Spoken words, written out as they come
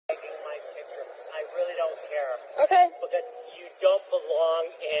Okay. Because you don't belong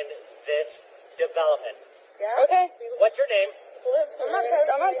in this development. Yeah. Okay. What's your name? I'm not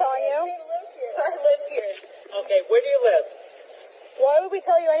telling you. I live here. Okay, where do you live? Why would we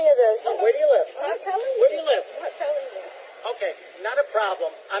tell you any of this? Where do you live? I'm not telling you. Where do you live? I'm not telling you. Okay, not a problem.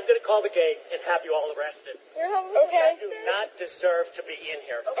 I'm going to call the gate and have you all arrested. You're having Okay. You do not deserve to be in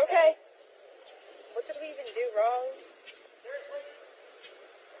here. Okay. What did we even do wrong? Seriously?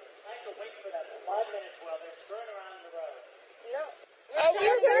 I have to wait for that for 5 minutes while they're screwing around the road. No. We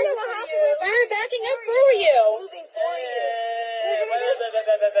were backing up for you. Moving for you.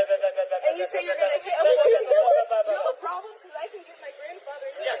 And You say you're going to hit us with the car? You have a problem? Because I can get my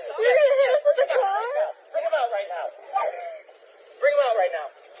grandfather in Yes. the You're going to hit us with the car? Bring him out right now. Bring him out right now.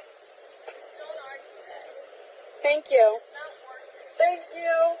 Thank you. Thank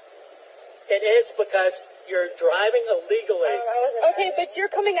you. It is because you're driving illegally. Okay, but you're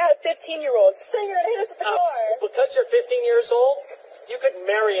coming out 15-year-olds. So you're going to hit us with the car? Because you're 15 years old, you could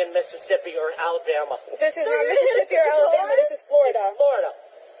marry in Mississippi or Alabama. This is not Mississippi or Alabama. This is Florida. Florida.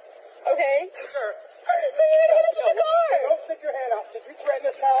 Okay. Sure. So you're going to hit us with the car? Don't stick your hand out. Did you threaten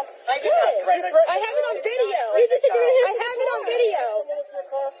this house? I did not threaten it. I have it on video. I have it on video.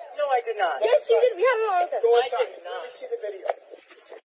 No, I did not. Yes, you did. We have it on. Go I inside. did not. Let me see the video.